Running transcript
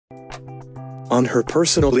On her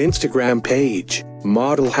personal Instagram page,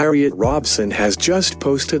 model Harriet Robson has just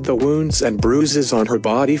posted the wounds and bruises on her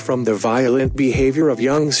body from the violent behavior of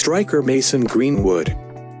young striker Mason Greenwood.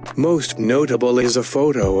 Most notable is a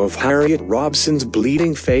photo of Harriet Robson's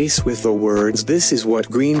bleeding face with the words, "This is what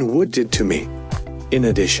Greenwood did to me." In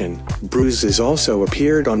addition, bruises also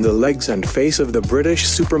appeared on the legs and face of the British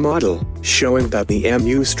supermodel, showing that the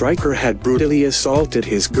MU striker had brutally assaulted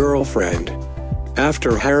his girlfriend.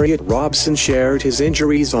 After Harriet Robson shared his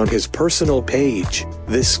injuries on his personal page,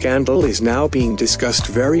 this scandal is now being discussed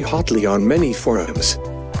very hotly on many forums.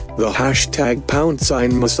 The hashtag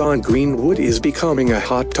 #MasonGreenwood is becoming a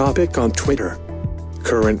hot topic on Twitter.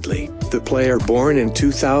 Currently, the player born in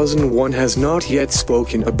 2001 has not yet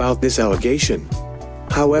spoken about this allegation.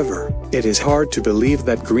 However, it is hard to believe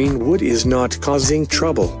that Greenwood is not causing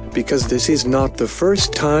trouble, because this is not the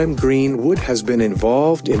first time Greenwood has been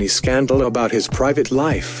involved in a scandal about his private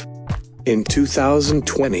life. In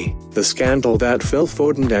 2020, the scandal that Phil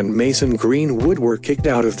Foden and Mason Greenwood were kicked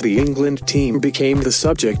out of the England team became the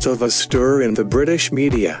subject of a stir in the British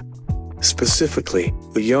media. Specifically,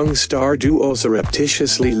 the young star duo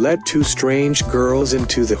surreptitiously let two strange girls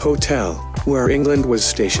into the hotel, where England was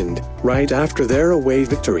stationed, right after their away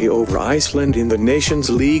victory over Iceland in the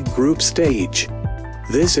Nations League group stage.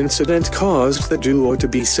 This incident caused the duo to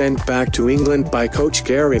be sent back to England by coach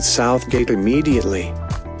Gareth Southgate immediately.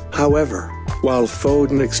 However, while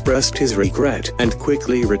Foden expressed his regret and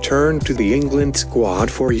quickly returned to the England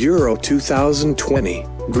squad for Euro 2020,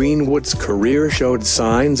 Greenwood's career showed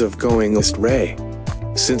signs of going astray.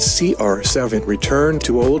 Since CR7 returned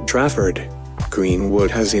to Old Trafford,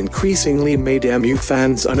 Greenwood has increasingly made MU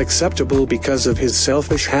fans unacceptable because of his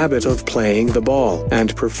selfish habit of playing the ball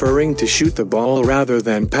and preferring to shoot the ball rather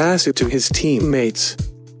than pass it to his teammates.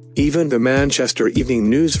 Even the Manchester Evening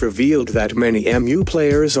News revealed that many MU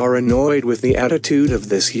players are annoyed with the attitude of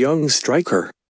this young striker.